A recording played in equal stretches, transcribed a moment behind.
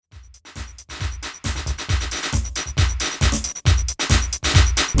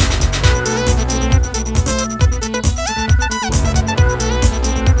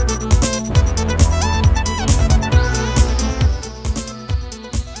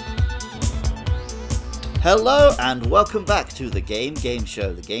Hello and welcome back to the Game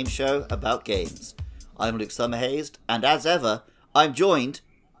Show, the game show about games. I'm Luke Summerhaze, and as ever, I'm joined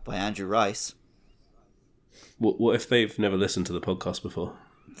by Andrew Rice. What if they've never listened to the podcast before?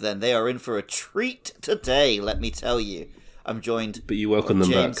 Then they are in for a treat today, let me tell you. I'm joined But you welcome them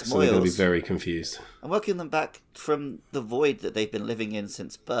James back, so they're going to be Moyles. very confused. I'm welcoming them back from the void that they've been living in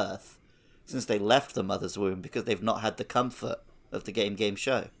since birth, since they left the mother's womb, because they've not had the comfort of the Game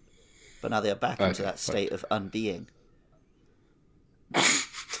Show. But now they are back into that state of unbeing.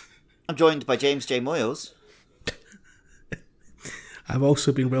 I'm joined by James J. Moyles. I've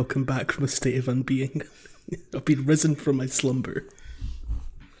also been welcomed back from a state of unbeing. I've been risen from my slumber.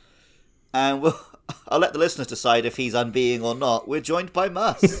 And I'll let the listeners decide if he's unbeing or not. We're joined by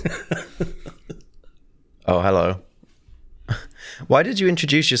Mus. Oh, hello. Why did you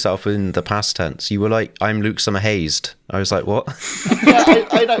introduce yourself in the past tense? You were like, I'm Luke Summerhazed. I was like, what? Yeah,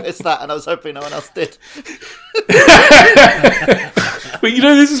 I noticed that, and I was hoping no one else did. But you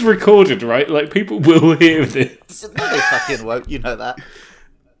know this is recorded, right? Like, people will hear this. No, they fucking won't, you know that.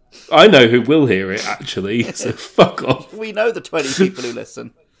 I know who will hear it, actually, so fuck off. We know the 20 people who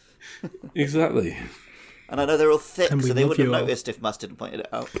listen. Exactly. And I know they're all thick, And we so they love wouldn't have you all. noticed if Mus didn't point it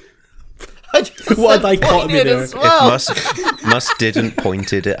out. I just What said dichotomy pointed there. as well. If Mus didn't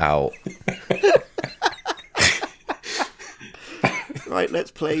pointed it out. Right,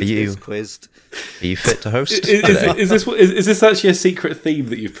 let's play you- this quiz. Are you fit to host? Is this actually a secret theme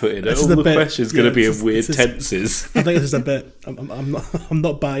that you've put in? This All is a the bit- questions going to be this in weird is- tenses. I think this is a bit. I'm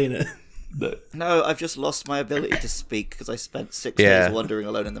not buying it. No, I've just lost my ability to speak because I spent 6 Yeah. days wandering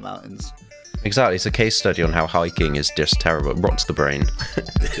alone in the mountains. Exactly. It's a case study on how hiking is just terrible. It rots the brain.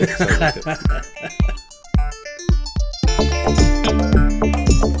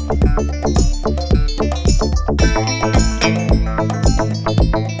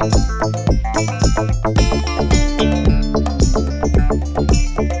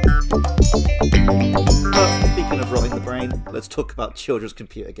 But speaking of rotting the brain, let's talk about children's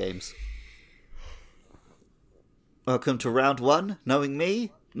computer games. Welcome to round 1, knowing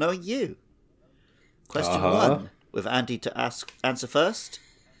me, knowing you. Question 1, with Andy to answer first.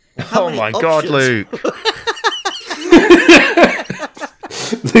 How Oh many my god, options- Luke.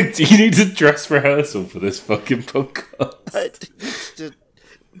 Do you need to dress rehearsal for this fucking podcast? I need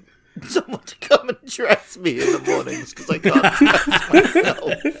someone to come and dress me in the mornings because I can't dress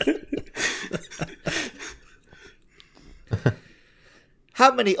myself.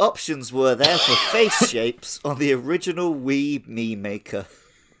 How many options were there for face shapes on the original Wii Me Maker?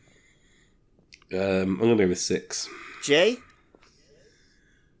 I'm going to go with 6. Jay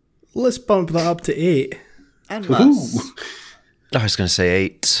Let's bump that up to 8. and Mus. I was going to say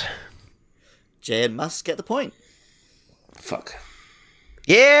 8. Jay and Mus get the point. Fuck.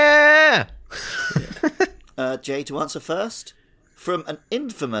 Yeah! Jay to answer first. From an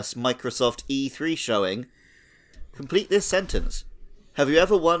infamous Microsoft E3 showing, complete this sentence. Have you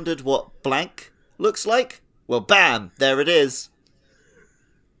ever wondered what blank looks like? Well, bam, there it is.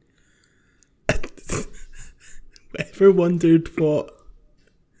 Ever wondered what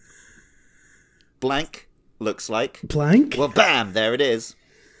Blank looks like. blank? Well, bam, there it is.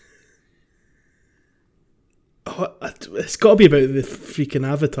 Oh, it's got to be about the freaking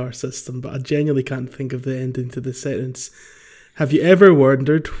Avatar system, but I genuinely can't think of the ending to the sentence. Have you ever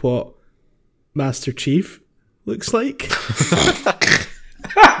wondered what Master Chief looks like?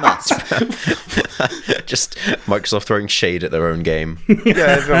 Just Microsoft throwing shade at their own game. Yeah,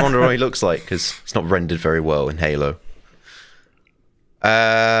 everyone wonder what he looks like because it's not rendered very well in Halo.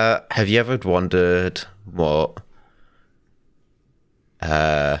 Have you ever wondered what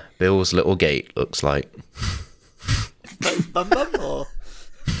Bill's little gate looks like? Bum bum or?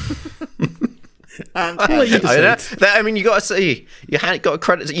 And I'll let you decide. I mean, you got to say you got to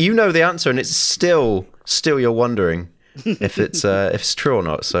credit. You know the answer, and it's still you're wondering if it's true or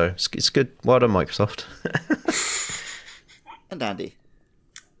not. So it's good. Well done, Microsoft. and Andy.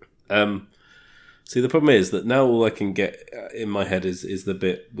 See, the problem is that now all I can get in my head is the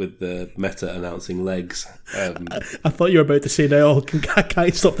bit with the Meta announcing legs. I thought you were about to say now. I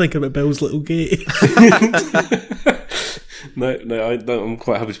can't stop thinking about Bill's little gate. No, I'm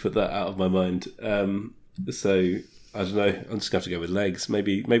quite happy to put that out of my mind. So I don't know. I'm just going to have to go with legs.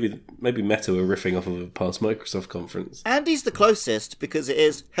 Maybe Meta were riffing off of a past Microsoft conference. Andy's the closest because it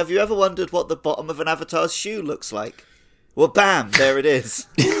is. Have you ever wondered what the bottom of an Avatar's shoe looks like? Well, bam, there it is.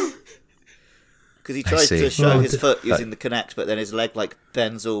 Because he tries to show his foot using the Kinect, but then his leg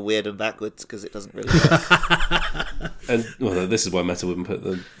bends all weird and backwards because it doesn't really work. And well, this is why Meta wouldn't put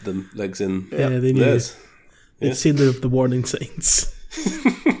the legs in. Yeah, they knew. theirs. They'd seen the warning signs.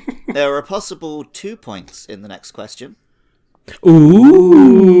 There are a possible 2 points in the next question.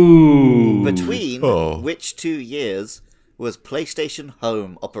 Ooh. Between which 2 years was PlayStation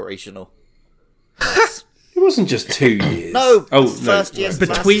Home operational? It wasn't just 2 years. No, first year's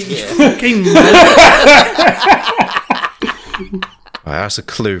Between year. fucking Well, that's a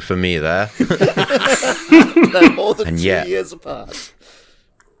clue for me there. They're more than And 2 yet- years apart.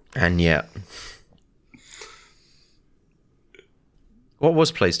 And yet, what was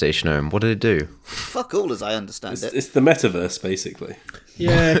PlayStation Home? What did it do? Fuck all, as I understand it. It's the metaverse, basically.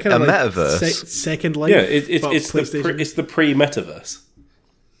 yeah, kind of A like metaverse? Second Life. Yeah, but it's PlayStation. the pre-metaverse.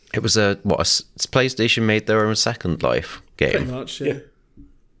 It was PlayStation made their own Second Life Pretty game. much. Yeah.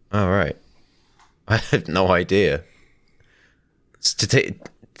 All right, I had no idea. Did they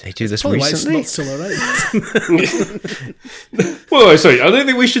do this Probably why it's recently? not still around. Well, sorry, I don't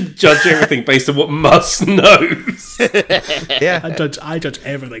think we should judge everything based on what Mus knows. Yeah, I judge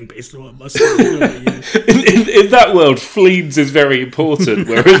everything based on what must be. You know what you- In that world, Fleens is very important,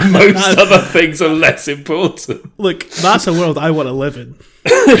 whereas most other things are less important. Look, that's a world I want to live in.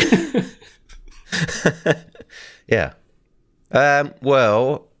 yeah.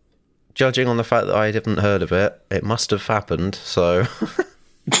 Well, judging on the fact that I haven't heard of it, it must have happened. So,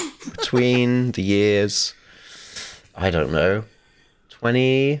 between the years, I don't know,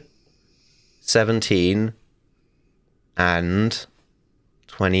 2017 and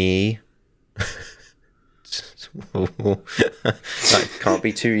 20. That can't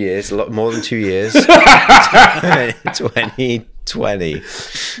be 2 years. A lot more than 2 years. 2020. When they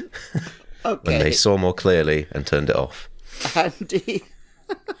Okay, saw more clearly and turned it off. Andy.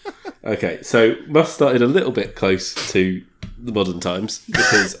 Okay, so Mus started a little bit close to the modern times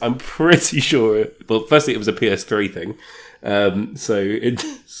because I'm pretty sure. Well, firstly, it was a PS3 thing, so it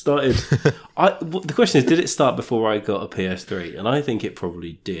started. The question is, did it start before I got a PS3? And I think it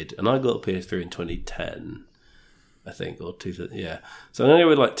probably did. And I got a PS3 in 2010, I think, or 2000. Yeah, so I'm going to go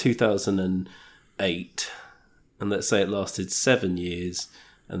with like 2008, and let's say it lasted 7 years,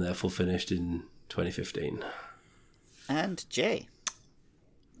 and therefore finished in 2015. And Jay.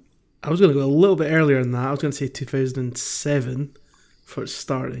 I was going to go a little bit earlier than that. I was going to say 2007 for its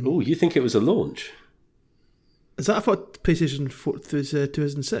starting. Oh, you think it was a launch? Is that I thought PlayStation 4 was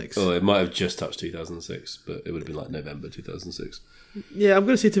 2006? Oh, it might have just touched 2006, but it would have been like November 2006. Yeah, I'm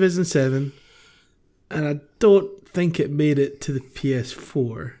going to say 2007. And I don't think it made it to the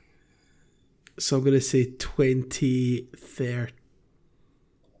PS4. So I'm going to say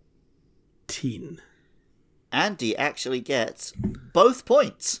 2013. Andy actually gets both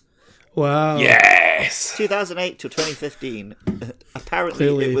points. Wow. Yes! 2008 to 2015. Apparently,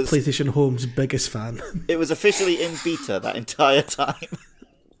 Clearly, it was PlayStation Home's biggest fan. it was officially in beta that entire time.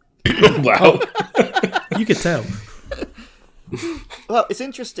 Wow. You could tell. Well, it's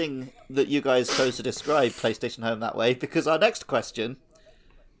interesting that you guys chose to describe PlayStation Home that way because our next question,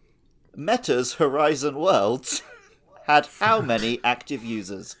 Meta's Horizon Worlds, had how many active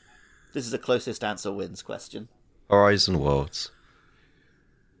users? This is the closest answer wins question. Horizon Worlds.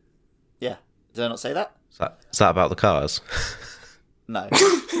 Yeah. Did I not say that? Is that about the cars? No.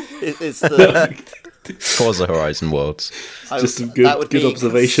 It's the... Forza Horizon Worlds. Just some that would good be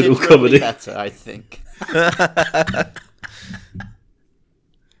observational considerably comedy. better, I think.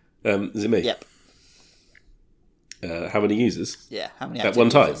 Is it me? Yep. How many users? Yeah. How many At active one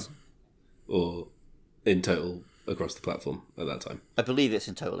time? users? Or in total across the platform at that time? I believe it's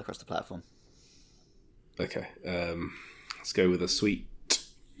in total across the platform. Okay. Let's go with a sweet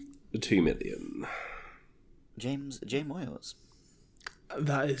 2 million. James J. Moyles.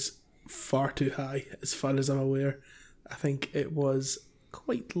 That is far too high, as far as I'm aware. I think it was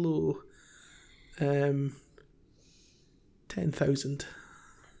quite low. 10,000.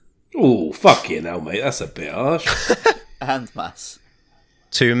 Oh, fucking hell, mate. That's a bit harsh. And Mass.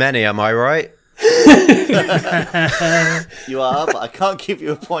 Too many, am I right? You are, but I can't give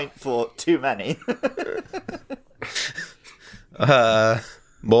you a point for too many.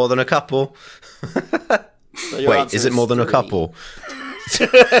 More than a couple. So your Wait, answer is it more than a 3. couple?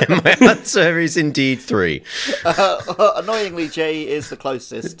 My answer is indeed 3. Annoyingly, Jay is the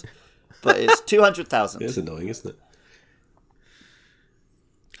closest, but it's 200,000. It's annoying, isn't it?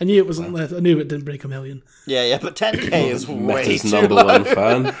 I knew it wasn't less. I knew it didn't break a million. Yeah, but 10k is way Meta's too number low. one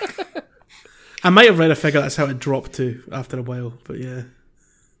fan. I might have read a figure that's how it dropped to after a while, but yeah.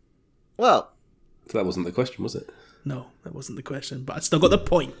 Well, So that wasn't the question, was it? No, that wasn't the question, but I still got the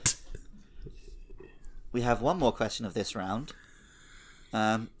point. we have one more question of this round.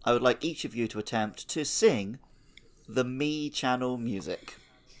 I would like each of you to attempt to sing the Me channel music.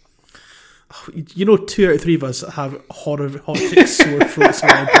 You know, 2 out of 3 of us have horrific sore throats. So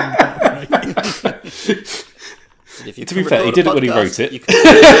right? To be fair, he did it when he wrote it.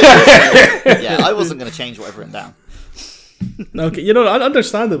 Yeah, I wasn't going to change what I've written down. Okay,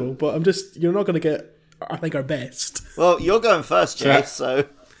 understandable, but you're not going to get, I think, our best. Well, you're going first, Jay, so...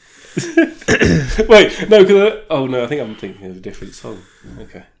 Wait, no, because I think I'm thinking of a different song.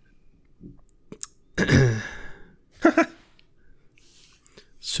 Okay.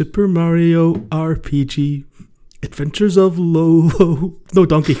 Super Mario RPG Adventures of Lolo. No,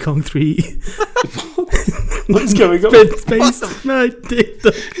 Donkey Kong 3. What's going on? Space my dick,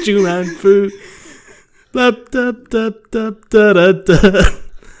 Juman Fu.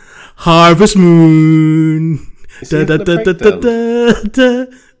 Harvest Moon. Okay,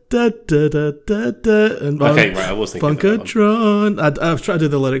 right, I was thinking Funkatron. I was trying to do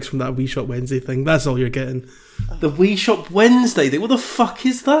the lyrics from that Wii Shop Wednesday thing. That's all you're getting. The Wii Shop Wednesday thing? What the fuck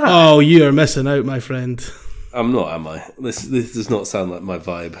is that? Oh, you are missing out, my friend. I'm not, am I? This does not sound like my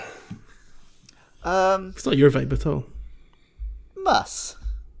vibe. It's not your vibe at all. Mus.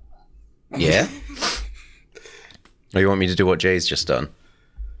 Yeah? Oh, you want me to do what Jay's just done?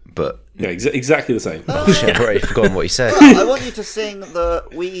 But yeah, exactly the same. Oh shit, I've already forgotten what he said. Well, I want you to sing the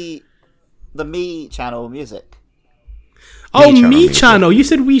Me channel music. Oh, Me channel. You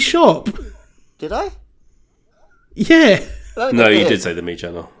said Wii Shop. Did I? Yeah. No, you did say the Me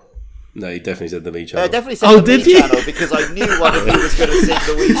channel. No, you definitely said the Me channel. I definitely said the Me channel because I knew one of you was going to sing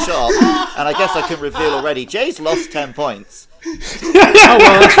the Wii Shop, and I guess I can reveal already. Jay's lost 10 points. Oh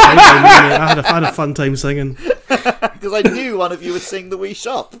well, that's fine. I had a fun time singing. Because I knew one of you would sing the Wii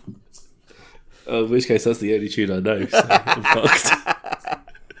Shop. In which case, that's the only tune I know. So I'm fucked.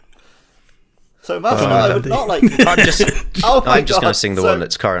 So much I would not like. I'm just going to sing the one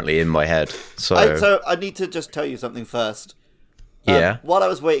that's currently in my head. So I need to just tell you something first. Yeah. While I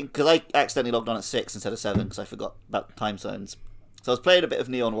was waiting, because I accidentally logged on at 6 instead of 7 because I forgot about time zones. So I was playing a bit of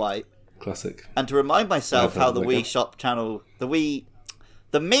Neon White. Classic. And to remind myself how the Wii Shop channel, the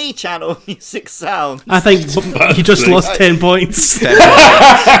Me channel music sounds. I think you just lost 10 points.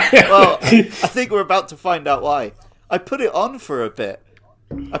 Well, I think we're about to find out why. I put it on for a bit.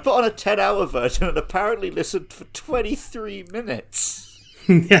 I put on a 10-hour version and apparently listened for 23 minutes.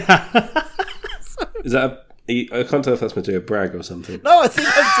 Yeah. Is that I can't tell if that's meant to be a brag or something. No, I think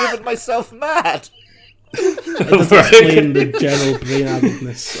I've driven myself mad. It doesn't explain the general brain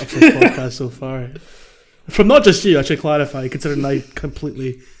avidness of the podcast so far. From not just you, I should clarify, considering I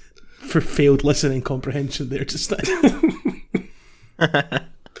completely failed listening comprehension there just now.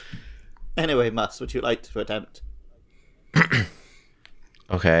 Anyway, Mus, would you like to attempt?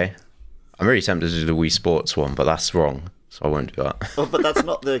 Okay. I'm really tempted to do the Wii Sports one, but that's wrong, so I won't do that. Oh, but that's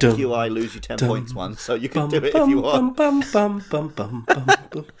not the QI lose you 10 points one, so you can do it if you want.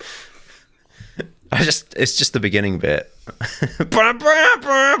 It's just the beginning bit.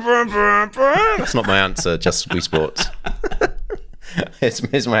 That's not my answer, just Wii Sports.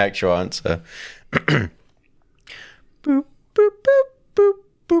 Here's my actual answer. Boop, boop, boop, boop,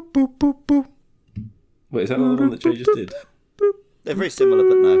 boop, boop, boop, boop. Wait, is that not the one that Jay just did? They're very similar,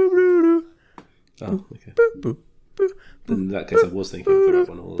 but no. Oh, okay. Then in that case, I was thinking of the right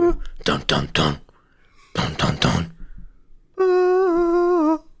one all along. Dun dun dun. Dun dun dun.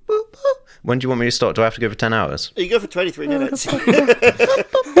 When do you want me to start? Do I have to go for 10 hours? You go for 23 minutes. You can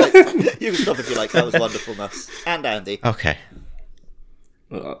stop if you like. That was wonderful, Mus. And Andy. Okay.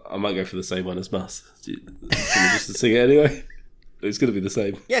 Well, I might go for the same one as Mus. Can we just sing it anyway? It's going to be the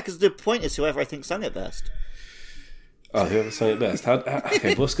same. Yeah, because the point is whoever I think sang it best. Oh, whoever sang it best.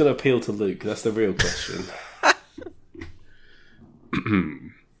 Okay, what's going to appeal to Luke? That's the real question.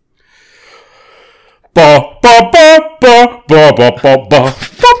 Ba ba ba ba ba ba ba ba.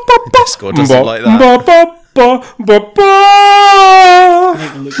 Discord doesn't like that.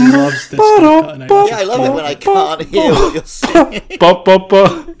 Luke loves this cutting out. Yeah, I love it when I can't hear what you're singing.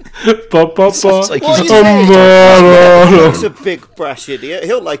 Sounds like he's He's a big brash idiot.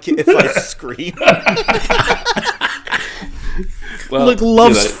 He'll like it if I scream. Well, Luke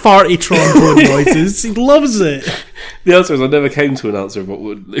loves farty trombone noises. He loves it. The answer is I never came to an answer of what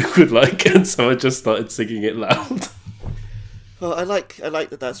Luke would like, and so I just started singing it loud. Well, I like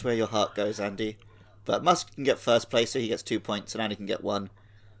that that's where your heart goes, Andy. But Mus can get first place, so he gets 2 points, and Andy can get 1.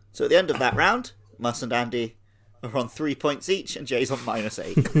 So at the end of that round, Mus and Andy are on 3 points each, and Jay's on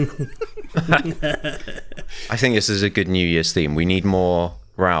 -8. I think this is a good New Year's theme. We need more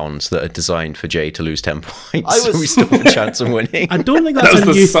rounds that are designed for Jay to lose 10 points, so we still have a chance of winning. I don't think that's a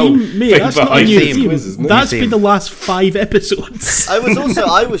new theme, mate. That's not a new theme. That's been the last 5 episodes. I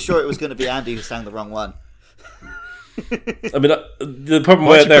was sure it was going to be Andy who sang the wrong one. I mean, the problem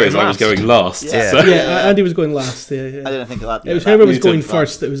where there is I was going last. Yeah. So. Yeah, Andy was going last. Yeah. I didn't think of that. It was whoever was going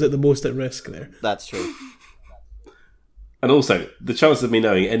first that was at the most at risk there. That's true. And also, the chances of me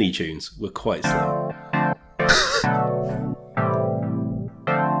knowing any tunes were quite slim.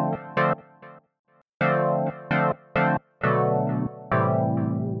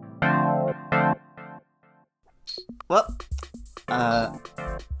 Well,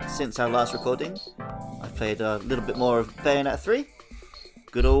 since our last recording, I've played a little bit more of Bayonetta 3.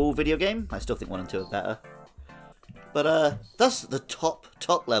 Good old video game. I still think 1 and 2 are better. But that's the top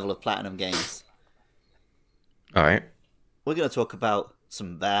level of Platinum games. Alright. We're going to talk about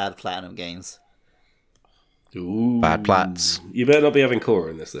some bad Platinum games. Ooh. Bad plats. You better not be having Cora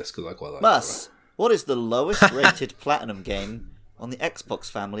in this list, because I quite like Mus, what is the lowest rated Platinum game on the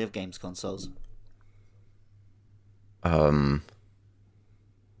Xbox family of games consoles? Andy,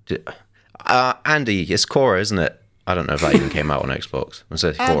 it's Cora, isn't it? I don't know if that even came out on Xbox. Was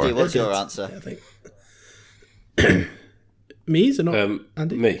it Cora? Andy, what's your answer? Yeah, I think. Me? Is it not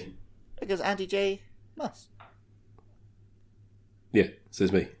Andy? Me. Because Andy J. Mus, Yeah,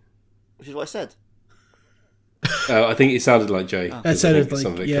 says me. which is what I said. I think it sounded like Jay. It sounded like,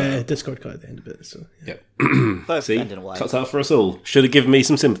 something yeah, Discord cut at the end of it. So, yeah. Both See, ending away. cuts out for us all. Should have given me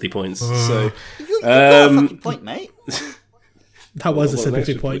some sympathy points. So You got a fucking point, mate. That was a What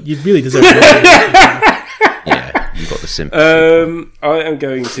sympathy next? point. You really deserve it. Yeah, you got the sympathy. I am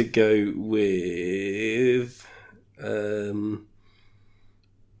going to go with the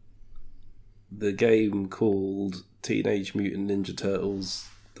game called Teenage Mutant Ninja Turtles,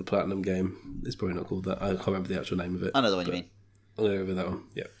 the Platinum game. It's probably not called that. I can't remember the actual name of it. I know the one you mean. I'll go over that one.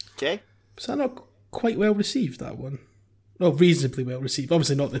 Yeah. Jay? Was that not quite well received, that one? Well, reasonably well received.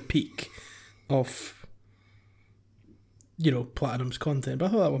 Obviously not the peak of, Platinum's content, but I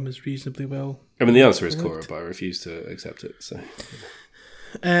thought that one was reasonably well. I mean, the answer is Cora, but I refuse to accept it. So,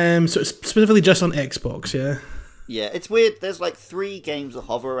 So it's specifically just on Xbox, yeah? Yeah, it's weird. There's like 3 games that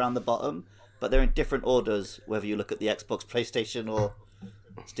hover around the bottom, but they're in different orders, whether you look at the Xbox, PlayStation, or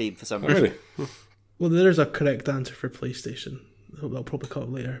Steam for some reason. really, Well, there's a correct answer for PlayStation. I'll probably call it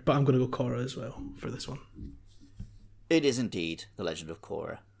later, but I'm going to go Cora as well for this one. It is indeed The Legend of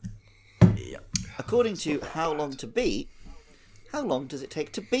Korra. Yeah. According to How Long to Beat, how long does it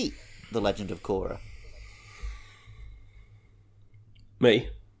take to beat The Legend of Korra? me.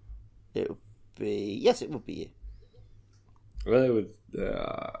 It would be... Yes, it would be you. Well, with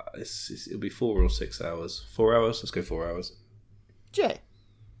it'll be 4 or 6 hours. 4 hours. Let's go 4 hours. Jay?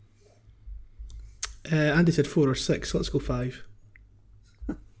 Andy said 4 or 6, so let's go 5.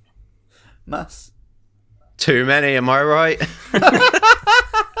 Mus? Too many, am I right?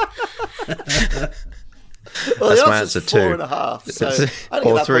 Well, That's the my answer's answer too. 4.5. So I Or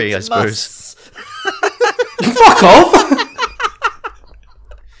give that 3, point I to suppose. Mus. Fuck off!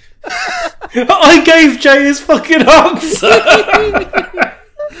 I gave Jay his fucking answer.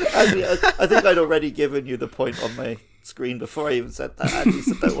 Andy, I think I'd already given you the point on my screen before I even said that, Andy,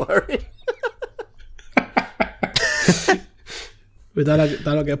 so don't worry. Would that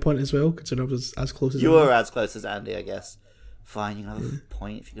not get a point as well, considering I was as close as You Andy? were as close as Andy, I guess. Fine, you can have a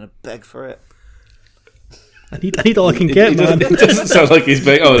point if you're going to beg for it. I need all I can get, man. It doesn't sound like he's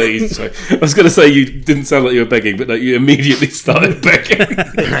begging. Oh, no, sorry. I was going to say you didn't sound like you were begging, but no, you immediately started begging.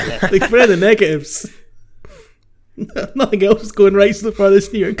 Like, for the negatives. Nothing else is going right so far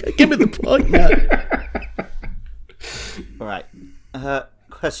this year. Give me the point, man. Alright.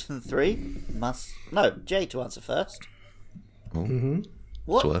 Question 3. Jay to answer first.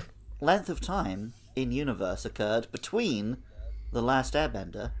 What worth. length of time in universe occurred between The Last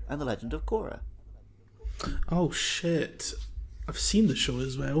Airbender and The Legend of Korra? Oh, shit. I've seen the show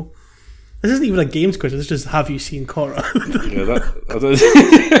as well. This isn't even a games quiz, it's just, have you seen Korra?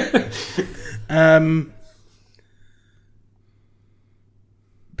 Yeah,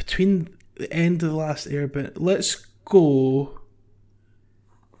 Between the end of The Last Airbender, let's go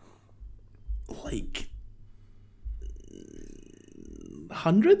like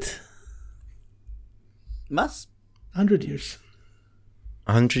 100? Mus? 100 years.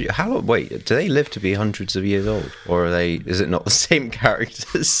 100. How? Wait, do they live to be hundreds of years old, or are they? Is it not the same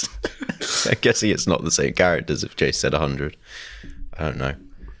characters? I'm guessing it's not the same characters. If Jay said 100, I don't know.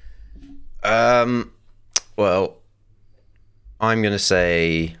 Well, I'm gonna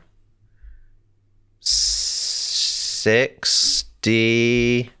say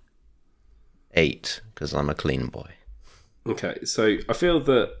 68 because I'm a clean boy. Okay, so I feel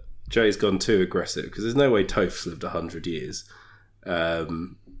that Jay's gone too aggressive because there's no way Toph's lived 100 years.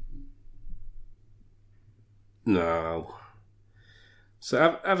 No.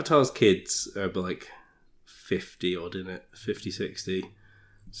 So Avatar's kids are like 50 odd in it, 50, 60.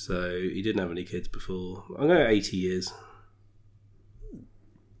 So he didn't have any kids before. I'm going 80 years.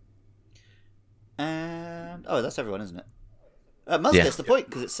 And that's everyone, isn't it? Musk gets the point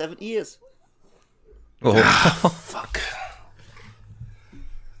because it's 70 years. Oh, Fuck.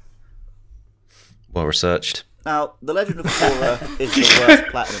 well researched. Now, The Legend of Korra is the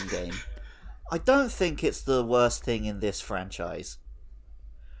worst Platinum game. I don't think it's the worst thing in this franchise.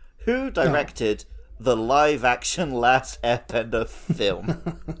 Who directed the live-action Last Airbender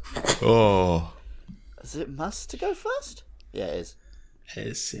film? Oh. Is it Musk to go first? Yeah, it is. It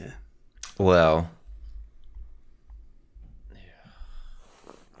is, yeah. Well.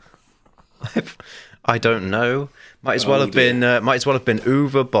 I don't know. Might as well have been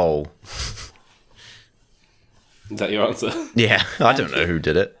Uwe Boll. Is that your answer? Yeah, I don't know who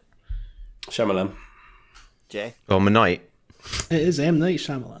did it. Shyamalan. Jay? Oh, Night. It is M. Night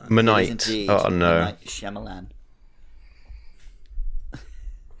Shyamalan. It is Night. indeed Oh no. M. Night Shyamalan.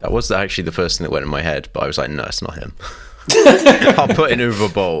 That was actually the first thing that went in my head, but I was like, no, it's not him. I'll put in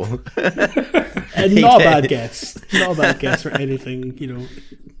Uwe Boll. Not a bad guess. Not a bad guess for anything,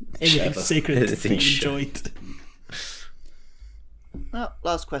 anything sacred that you enjoyed. Well,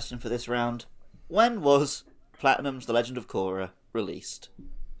 last question for this round. When was Platinum's The Legend of Korra released?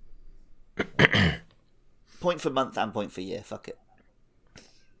 Point for month and point for year. Fuck it.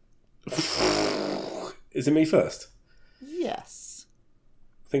 Is it me first? Yes.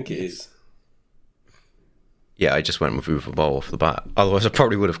 I think it is. Yeah, I just went with Uwe Boll off the bat. Otherwise, I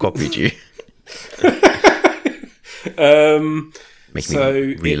probably would have copied you. Make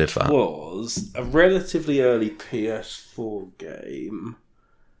me relive that. It was a relatively early PS4 game.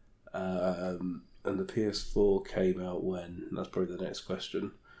 And the PS4 came out when? That's probably the next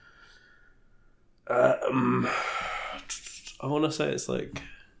question. I want to say it's like...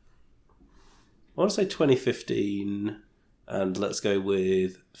 I want to say 2015, and let's go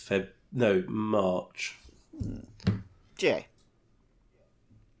with March. Jay.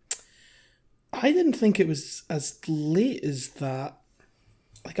 I didn't think it was as late as that.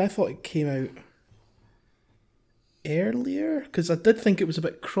 Like, I thought it came out earlier, because I did think it was a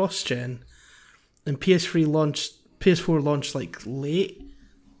bit cross-gen, and PS4 launched like late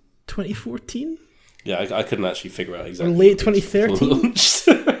 2014? Yeah, I couldn't actually figure out exactly. Or late 2013?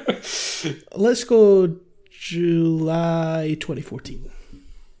 Let's go July 2014.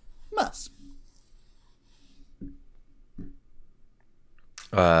 Musk.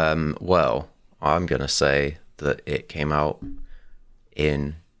 Well, I'm going to say that it came out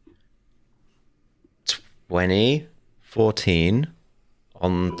in 2014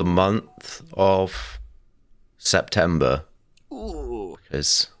 on the month of September. Ooh.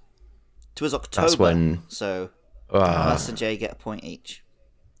 Because It was October. that's when... So Musk and Jay get a point each.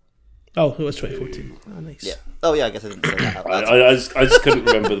 Oh, it was 2014. Oh, nice. Yeah. Oh, yeah, I guess I didn't say that out loud. I just couldn't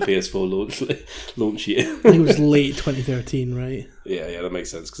remember the PS4 launch year. I think it was late 2013, right? Yeah, that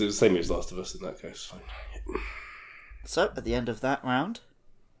makes sense, because it was the same year as Last of Us in that case. Fine. So, at the end of that round,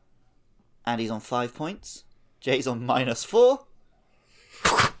 Andy's on 5 points, Jay's on -4,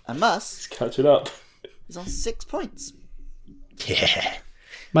 and Musk Catching up. is on 6 points. Yeah.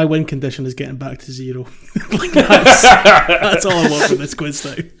 My win condition is getting back to 0. Like, that's all I want from this quiz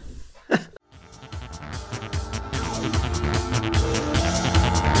now.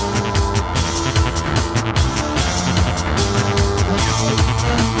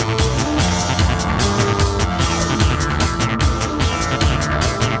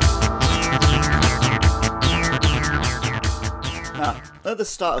 At the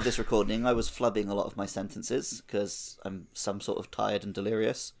start of this recording, I was flubbing a lot of my sentences because I'm some sort of tired and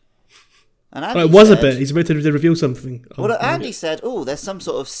delirious. And Andy Well, it was said, a bit. He's about to reveal something. Well, Andy said, "Oh, there's some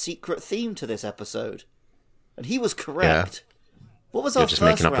sort of secret theme to this episode," and he was correct. What was You're our just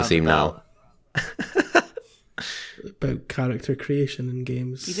first making up a round theme about? About character creation in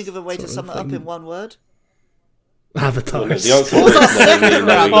games. Do you think of a way to sum it up in one word? Avatars. The answer What was our is second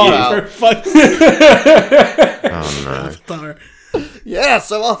round no, about? For fuck's Oh, no. Avatar. Yeah,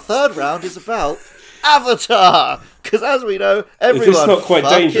 so our third round is about Avatar, because as we know, everyone not quite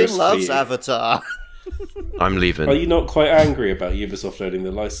dangerous fucking for loves you? Avatar. I'm leaving. Are you not quite angry about Ubisoft owning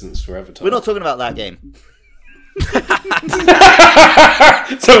the license for Avatar? We're not talking about that game.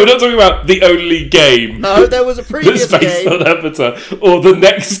 So we're not talking about the only game No, there was a previous that's based game. on Avatar, or the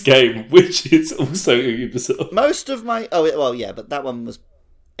next game, which is also Ubisoft. Most of my... Oh, well, yeah, but that one was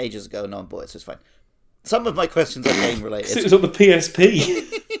ages ago and no one bought it, so it's fine. Some of my questions are game It related. was on the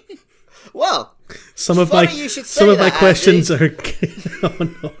PSP. Well, Some of funny my you should say some of my that, questions are. Oh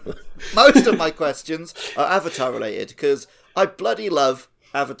no! most of my questions are Avatar related, because I bloody love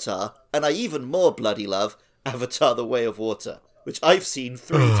Avatar, and I even more bloody love Avatar: The Way of Water, which I've seen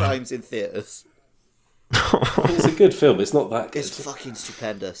 3 times in theaters. It's a good film. It's not that good. It's fucking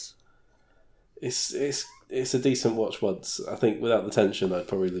stupendous. It's a decent watch once. I think without the tension, I'd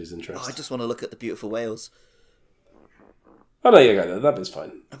probably lose interest. Oh, I just want to look at the beautiful whales. Oh no, yeah, that bit's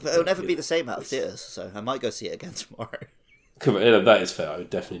fine. But it'll never be the same out of theaters, so I might go see it again tomorrow. Come on, that is fair. I would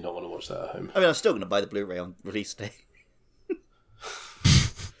definitely not want to watch that at home. I mean, I'm still going to buy the Blu-ray on release day.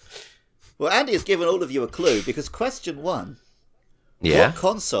 Well, Andy has given all of you a clue, because question 1. Yeah. What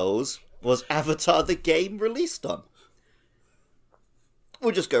consoles was Avatar the game released on?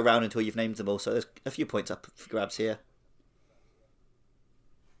 We'll just go around until you've named them all, so there's a few points up for grabs here.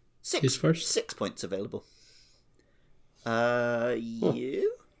 6. Who's first? 6 points available.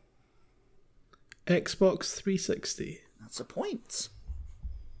 You? Xbox 360. That's a point.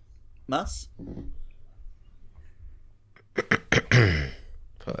 Mus?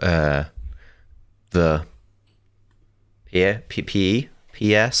 The PSP.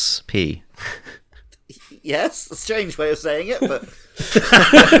 Yes, a strange way of saying it, but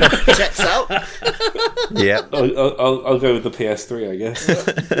checks out. Yeah. I'll go with the PS3, I guess.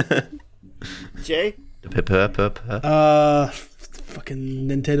 Jay? Fucking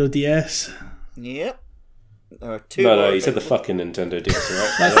Nintendo DS. Yep. There are 2 No, more you said the available. fucking Nintendo DS,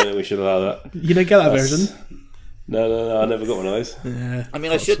 right? I don't think we should allow that. You didn't get that version? No, I never got one of those. Yeah, I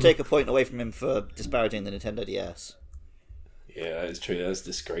mean, I should take a point away from him for disparaging the Nintendo DS. Yeah, it's true. That's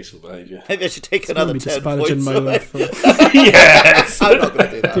disgraceful behaviour. Maybe I should take another 10 points my away. life. Yes! I'm not going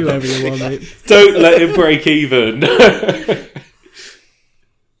to do that. Do whatever you want, mate. Don't let him break even.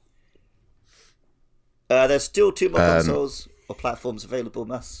 There's still 2 more consoles or platforms available,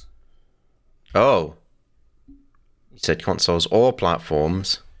 Mus. Oh. You said consoles or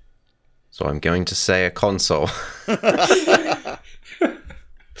platforms. So I'm going to say a console. The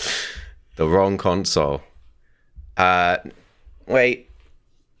wrong console. Wait.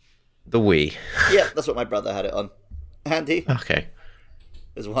 The Wii. Yeah, that's what my brother had it on. Andy, Okay.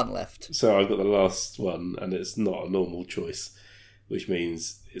 there's 1 left. So I've got the last one, and it's not a normal choice, which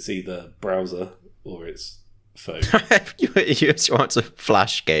means it's either browser or it's phone. you just want a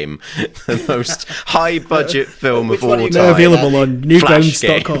Flash game. The most high budget film Which of one all are you time. Now available on Flash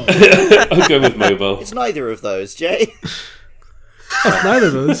newgrounds.com. I'll go with mobile. It's neither of those, Jay. Neither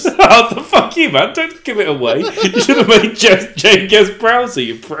of us. Oh, the fuck you, man. Don't give it away. You should have made Jane guess browser,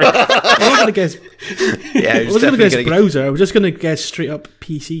 you prick. I was going to guess, Yeah, I was going to guess browser. I was just going to guess straight up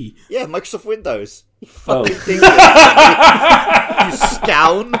PC. Yeah, Microsoft Windows. You Oh. fucking dingus. You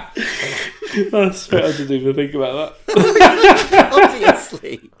scown. I swear I didn't even think about that.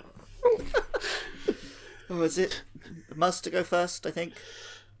 Obviously. Oh, is it Mus to go first, I think?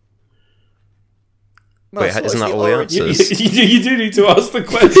 Wait, Mus, what isn't is that the all the origin- answers? You do need to ask the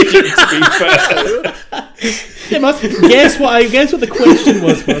question, to be fair. Yeah, guess what the question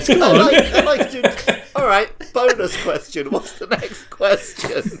was. Mus. Come on. I like to. All right, bonus question. What's the next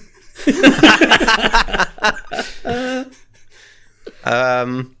question?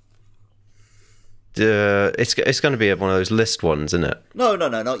 It's going to be one of those list ones, isn't it? No,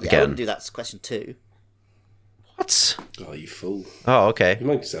 not yet. I Again. wouldn't do that. It's question 2. What? Oh, you fool. Oh, okay. You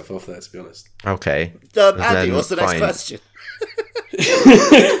mugged yourself off there, to be honest. Okay. Andy, then what's the next fine. question?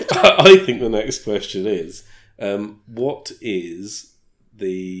 I think the next question is, what is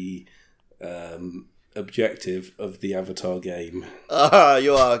the objective of the Avatar game?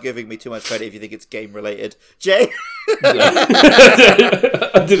 You are giving me too much credit if you think it's game related. Jay?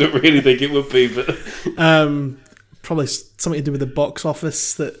 I didn't really think it would be, but... Probably something to do with the box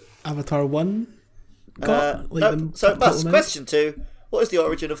office that Avatar 1 got. No, so, Mus, question 2. What is the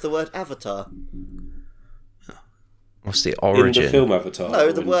origin of the word avatar? What's the In origin? the film Avatar? No,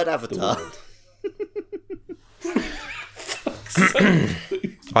 or the in word avatar. world?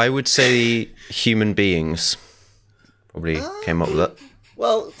 I would say human beings probably came up with it.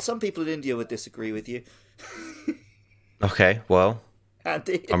 Well, some people in India would disagree with you. Okay, well,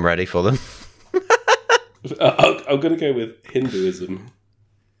 Andy? I'm ready for them. I'm going to go with Hinduism.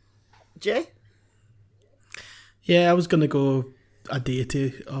 Jay? Yeah, I was going to go a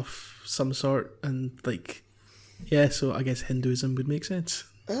deity of some sort, and so I guess Hinduism would make sense.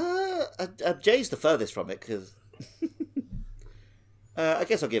 Jay's the furthest from it, because... I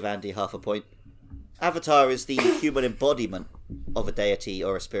guess I'll give Andy half a point. Avatar is the human embodiment of a deity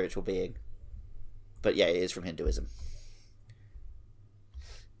or a spiritual being. But yeah, it is from Hinduism.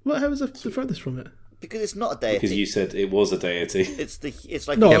 How is it the furthest from it? Because it's not a deity. Because you said it was a deity. It's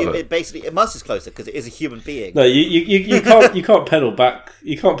like No, it basically Mus is closer because it is a human being. No, you can't pedal back.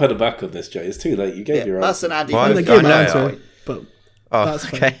 You can't pedal back on this, Jay. It's too late. You gave your Mus answer. and Andy. Well, I'm both going to give got my it. answer, but Oh, that's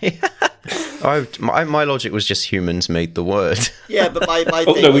fine. okay. My logic was just humans made the word. Yeah, but my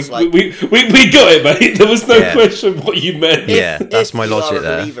thing was we got it, mate. There was no question what you meant. That's my logic there.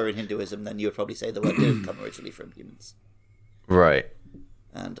 there. If you are a believer in Hinduism, then you would probably say the word didn't come originally from humans. Right.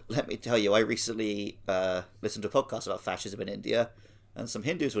 And let me tell you, I recently listened to a podcast about fascism in India, and some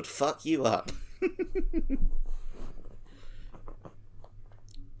Hindus would fuck you up.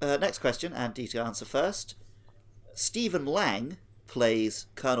 Next question, Andy to answer first. Stephen Lang plays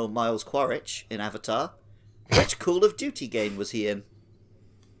Colonel Miles Quaritch in Avatar. Which Call of Duty game was he in?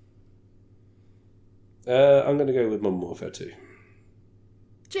 I'm going to go with Modern Warfare 2.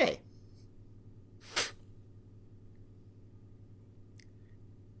 Jay.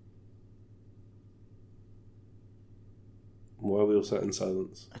 Why are we all sat in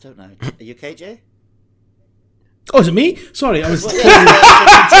silence? I don't know. Are you okay, Jay? Oh, is it me? Sorry, I was. To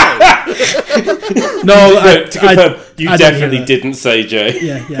confirm, you definitely didn't say Jay.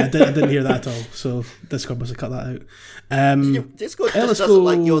 Yeah, I didn't hear that at all. So Discord must have cut that out. Discord just doesn't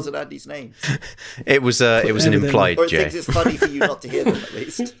like yours and Andy's names. It was an implied Or it Jay. thinks it's funny for you not to hear them, at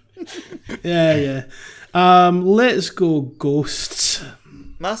least. Yeah. Let's go ghosts.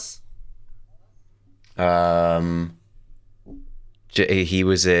 Mus? He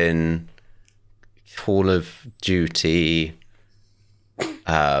was in Call of Duty,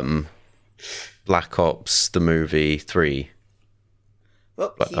 Black Ops, the movie 3.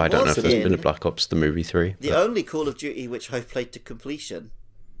 Well, But I don't know if there's been a Black Ops, the movie 3. The only Call of Duty which I've played to completion,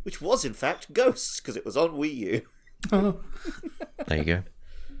 which was in fact Ghosts, because it was on Wii U. Oh, There you go.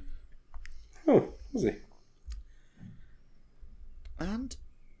 Oh, was he? And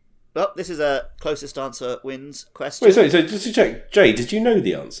this is a closest answer wins question. Wait, sorry, so just to check, Jay, did you know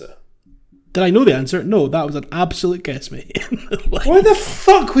the answer? did I know the answer? No, that was an absolute guess, mate. Why the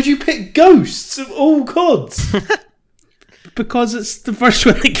fuck would you pick Ghosts of all gods? Because it's the first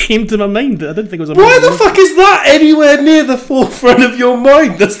one that came to my mind. I didn't think it was a. Why the fuck is that anywhere near the forefront of your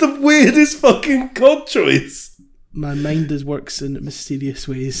mind? That's the weirdest fucking god choice. My mind works in mysterious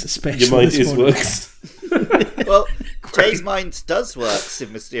ways, especially Your mind this morning. works. Well, Jay's mind does works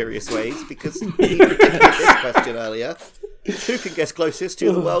in mysterious ways because he predicted this question earlier. Who can guess closest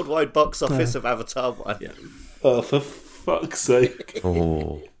to the worldwide box office of Avatar 1? Yeah. Oh, for fuck's sake.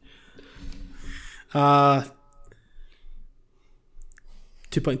 Oh.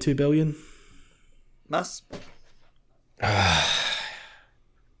 2.2 billion. Mus? I'm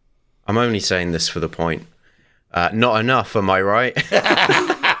only saying this for the point. Not enough, am I right?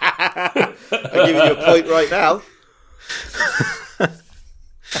 I'm giving you a point right now.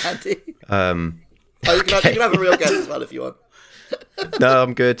 Andy? You can have a real guess as well if you want. No,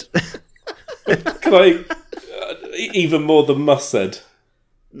 I'm good. Can I... even more than Mus said.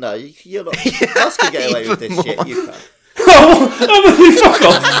 No, you're not. Mus can get away with this shit, you can't. Fuck off!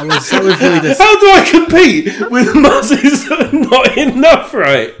 That was really just, How do I compete with Mus's not enough,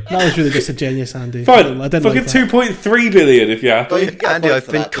 right? that was really just a genius, Andy. Fine, I didn't fucking like that. 2.3 billion if you're happy. Well, you can get a Andy, point I've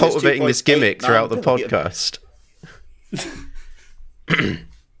for been that, 'cause it's cultivating this gimmick 2.89 throughout the billion. podcast.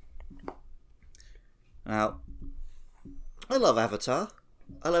 Now, I love Avatar.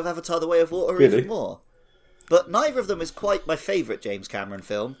 I love Avatar: The Way of Water Really? even more. But neither of them is quite my favourite James Cameron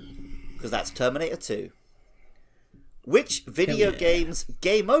film, because that's Terminator 2. Which video game's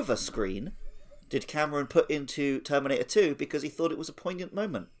game over screen did Cameron put into Terminator 2 because he thought it was a poignant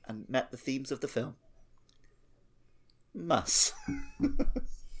moment and met the themes of the film? Mus.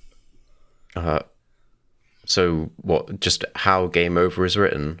 So what? Just how Game Over is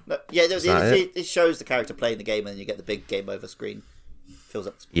written? No, yeah, that it shows the character playing the game and then you get the big game over screen. Fills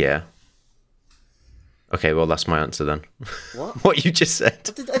up the screen. Yeah. Okay, well that's my answer then. What? What you just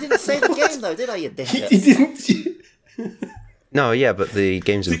said. I didn't say the game though, did I, you You dipshit? didn't... No, yeah, but the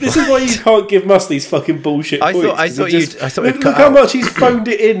game's in. This is why you can't give Mus these fucking bullshit I points. thought 'cause it you'd look cut how out. much he's phoned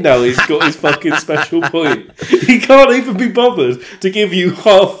it in now. He's got his fucking special point. He can't even be bothered to give you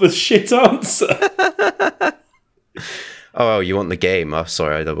half a shit answer. Oh, you want the game? Oh,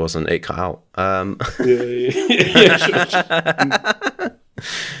 sorry, that wasn't. It cut out. Yeah,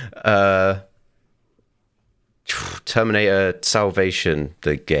 sure. Terminator Salvation,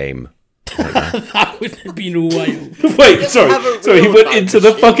 the game. That would have been wild. Wait, have sorry. a So he real went time into the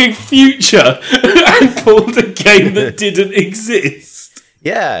machine. fucking future and pulled a game that didn't exist.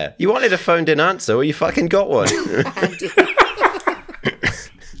 Yeah, you wanted a phoned-in answer. Well, you fucking got one.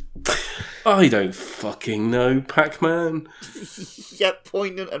 I don't fucking know, Pac-Man. Yeah,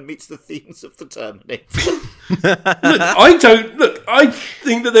 poignant and meets the themes of the Terminator. I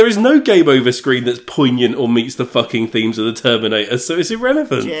think that there is no game over screen that's poignant or meets the fucking themes of the Terminator, so it's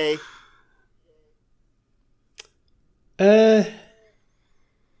irrelevant. Jay.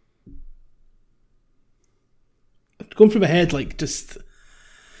 going through my head, like just.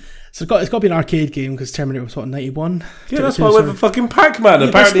 So it's got to be an arcade game because Terminator was what 91. Yeah, that's why I went for fucking Pac-Man.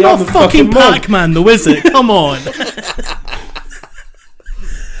 Apparently, that's I'm not the fucking mug. Pac-Man, though, is it? Come on.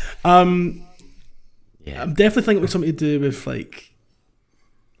 Yeah. I'm definitely thinking it was something to do with like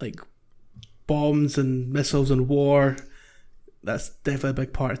bombs and missiles and war. That's definitely a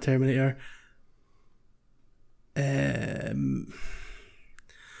big part of Terminator.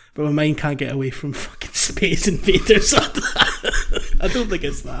 But my mind can't get away from fucking Space Invaders. I don't think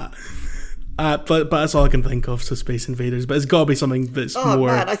it's that. But that's all I can think of, so Space Invaders. But it's got to be something that's more... Oh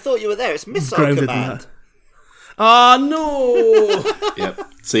man, I thought you were there. It's Missile grounded Command. in that. Oh, no! Yep.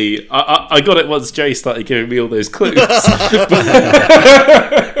 See, I got it once Jay started giving me all those clues. Yeah,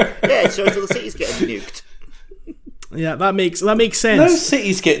 it shows all the cities getting nuked. Yeah, that makes No sense.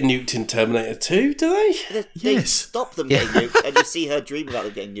 cities get nuked in Terminator 2, do they? They Yes. stop them getting nuked, and you see her dream about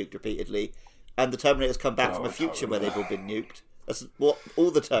them getting nuked repeatedly. And the Terminators come back from a future where they've all been nuked. That's what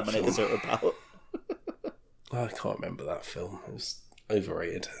all the Terminators are about. I can't remember that film. It was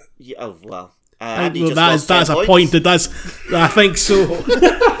overrated. Yeah, oh well. Well, that's a point. I think so.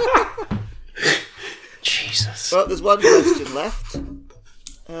 Jesus. Well, there's one question left.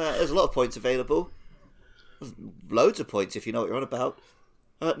 There's a lot of points available. There's loads of points if you know what you're on about.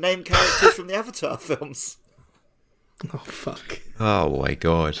 Name characters from the Avatar films. Oh, fuck. Oh my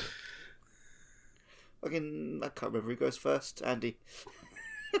god. I can't remember who goes first. Andy.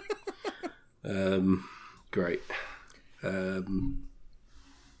 Great.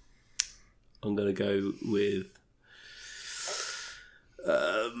 I'm going to go with...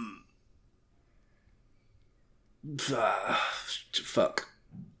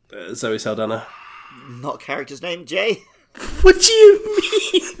 Zoe Saldana. Not character's name, Jay. What do you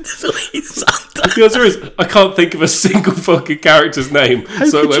mean? The answer is, I can't think of a single fucking character's name. How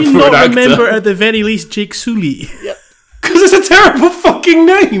so I could went you for not an remember actor. at the very least Jake Sully? Yep. Because it's a terrible fucking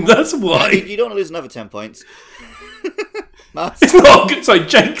name, that's why. You don't want to lose another 10 points. It's not good. Sorry,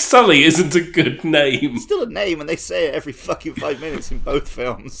 Jake Sully isn't a good name. It's still a name, and they say it every fucking 5 minutes in both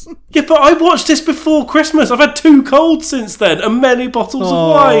films. Yeah, but I watched this before Christmas. I've had 2 colds since then and many bottles of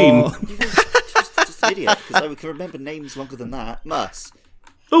wine. Just an idiot, because I can remember names longer than that. Mus.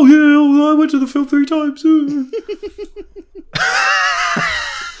 Oh yeah, I went to the film 3 times.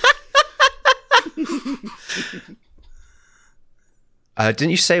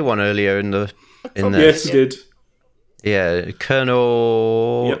 Didn't you say one earlier in the? Yes, you did. Yeah,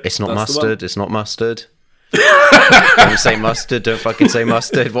 Colonel. Yep, it's not that's the one. mustard. It's not mustard. Don't say mustard. Don't fucking say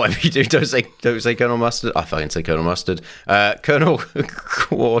mustard. Whatever you do, don't say Colonel Mustard. I fucking say Colonel Mustard. Colonel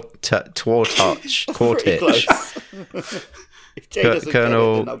Quartich. Pretty close. If Jay doesn't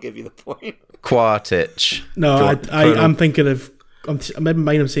Colonel- get it, then I'll give you the point. Quartich. No, Colonel- I'm thinking of. I'm in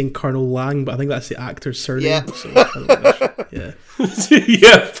mind. I'm saying Colonel Lang, but I think that's the actor's surname. Yeah. So I don't know. Yeah.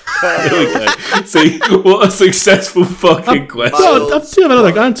 Yep. There we go. See, what a successful fucking question. No, I've got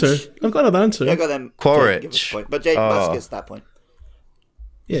another answer. I've got another answer. I got them. Quaritch. Give us a point. But Jay Mus gets that point.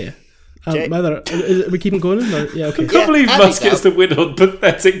 Yeah. Jay- Are we keeping going? Or, yeah. Okay. I can't believe Andy's Musk gets out. the win on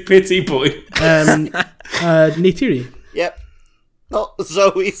pathetic pity point. Neytiri. Yep. Not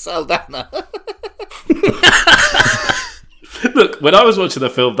Zoe Saldana. Look, when I was watching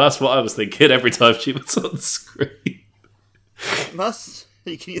the film, that's what I was thinking every time she was on screen. Mus,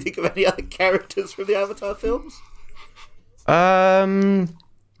 can you think of any other characters from the Avatar films? I mean,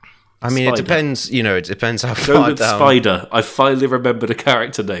 Spider. it depends. You know, it depends how Go far with down. Spider. I finally remembered a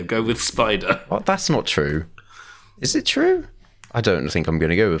character name. Go with Spider. Well, that's not true. Is it true? I don't think I'm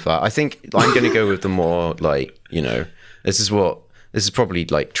going to go with that. I think I'm going to go with the more like, you know, this is probably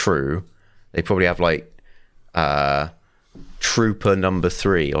like true. They probably have like Trooper number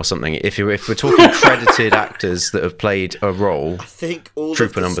 3 or something. If we're talking credited actors that have played a role, I think all Trooper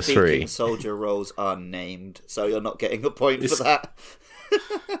of the number speaking 3. soldier roles are named, so you're not getting a point for that.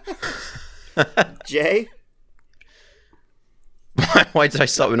 Jay? Why did I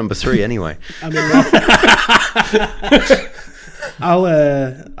start with number 3 anyway? I mean,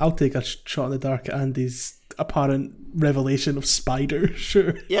 I'll take a shot in the dark at Andy's apparent revelation of Spider.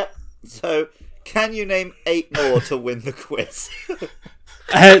 Sure. Yep. So, can you name 8 more to win the quiz? No,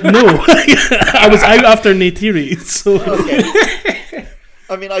 I was out after Neytiri, so Okay.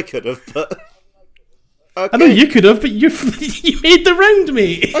 I mean, I could have, but... Okay. I know you could have, but you made the round,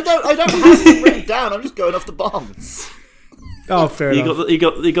 mate. I don't have them written down, I'm just going off the bombs. Oh, fair You enough.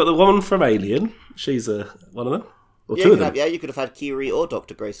 got the woman from Alien. She's one of them. Or Yeah, two of them. you could have had Kiri or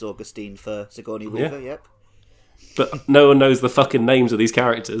Dr. Grace Augustine for Sigourney Weaver, yep. But no one knows the fucking names of these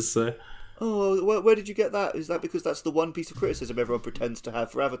characters, so... Oh, where did you get that? Is that because that's the one piece of criticism everyone pretends to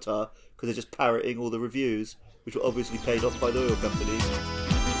have for Avatar? Because they're just parroting all the reviews, which were obviously paid off by the oil companies.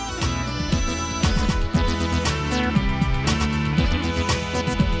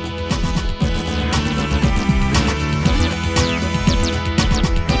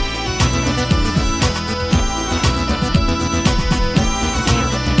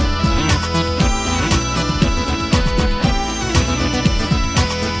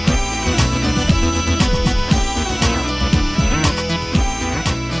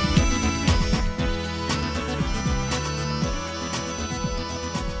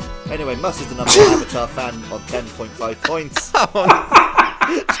 Anyway, Mus is the number one Avatar fan on 10.5 points.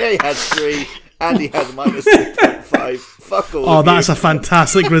 Jay has 3. Andy has minus 2.5. Fuck all. Oh, that's a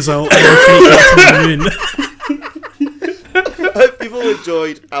fantastic result. I hope you've all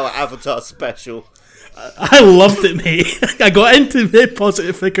enjoyed our Avatar special. I loved it, mate. I got into the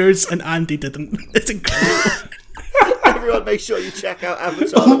positive figures and Andy didn't. It's incredible. Everyone, make sure you check out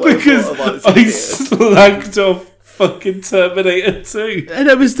Avatar. Because I slagged off fucking Terminator 2, and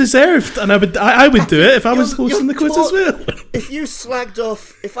it was deserved. And I would do it if I was hosting the quiz as well. If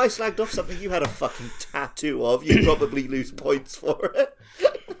I slagged off something you had a fucking tattoo of, you'd probably lose points for it.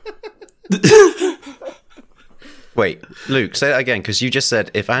 Wait, Luke, say that again, because you just said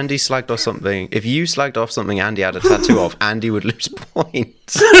if you slagged off something Andy had a tattoo of, Andy would lose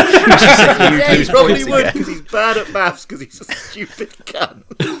points. He probably would, because he's bad at maths, because he's a stupid cunt.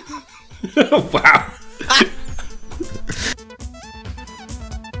 Wow.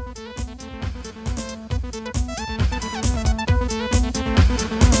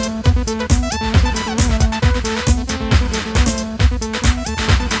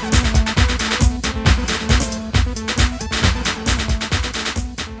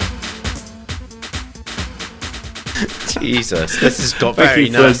 Jesus, this has got very very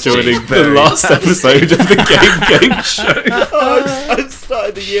nasty. Thank you for joining the last episode of the Game Show. I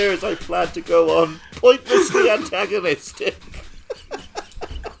started the year as I planned to go on, pointlessly antagonistic.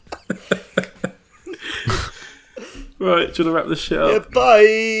 Right, do you want to wrap this shit up? Yeah,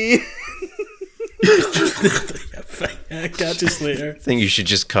 bye! Catch us later. I think you should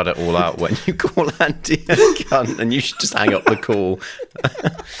just cut it all out when you call Andy a cunt, and you should just hang up the call.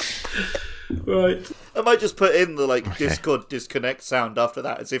 Right. I might just put in the Discord disconnect sound after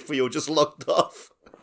that, as if we all just logged off.